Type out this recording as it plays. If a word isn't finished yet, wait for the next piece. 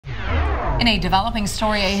In a developing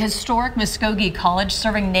story, a historic Muskogee College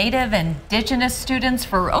serving Native and Indigenous students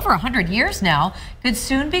for over 100 years now could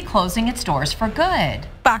soon be closing its doors for good.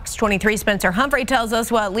 Fox 23 Spencer Humphrey tells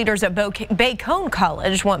us what leaders at Bacone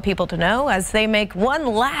College want people to know as they make one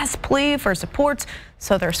last plea for supports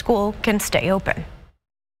so their school can stay open.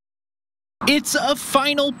 It's a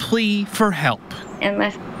final plea for help.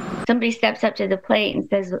 Unless somebody steps up to the plate and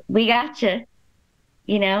says, "We got you,"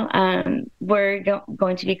 we're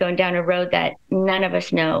going to be going down a road that none of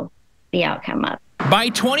us know the outcome of. By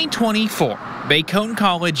 2024, Bacone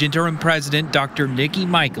College interim president Dr. Nikki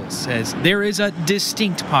Michaels says there is a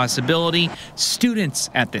distinct possibility students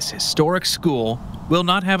at this historic school will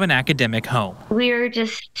not have an academic home. We're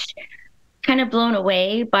just kind of blown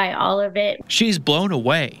away by all of it. She's blown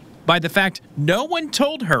away by the fact no one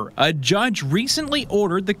told her a judge recently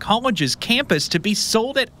ordered the college's campus to be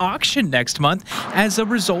sold at auction next month as a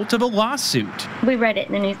result of a lawsuit. We read it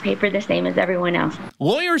in the newspaper the same as everyone else.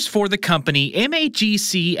 Lawyers for the company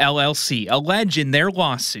MAGC LLC allege in their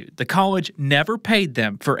lawsuit the college never paid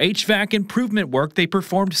them for HVAC improvement work they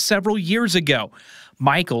performed several years ago.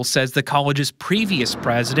 Michael says the college's previous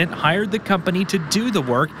president hired the company to do the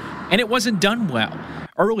work, and it wasn't done well.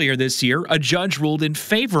 Earlier this year, a judge ruled in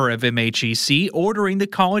favor of MAGC, ordering the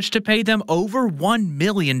college to pay them over $1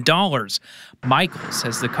 million. Michael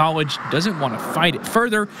says the college doesn't want to fight it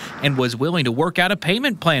further and was willing to work out a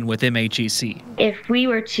payment plan with MAGC. If we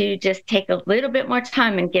were to just take a little bit more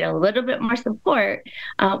time and get a little bit more support,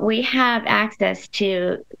 we have access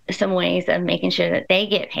to some ways of making sure that they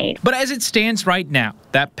get paid. But as it stands right now,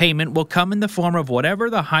 that payment will come in the form of whatever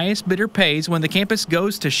the highest bidder pays when the campus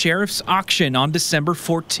goes to sheriff's auction on December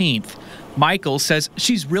 14th. Michael says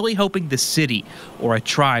she's really hoping the city or a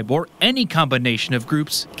tribe or any combination of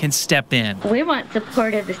groups can step in. We want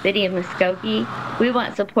support of the city of Muskogee. We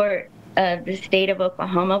want support of the state of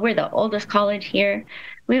Oklahoma. We're the oldest college here.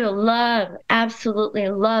 We will absolutely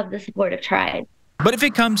love the support of tribe. But if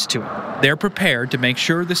it comes to it, they're prepared to make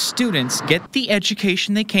sure the students get the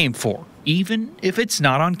education they came for, even if it's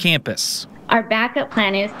not on campus. Our backup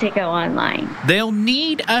plan is to go online. They'll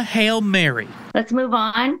need a Hail Mary. Let's move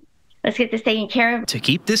on. Let's get this taken care of. To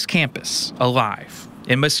keep this campus alive.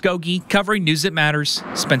 In Muskogee, covering news that matters,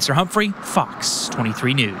 Spencer Humphrey, Fox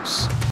 23 News.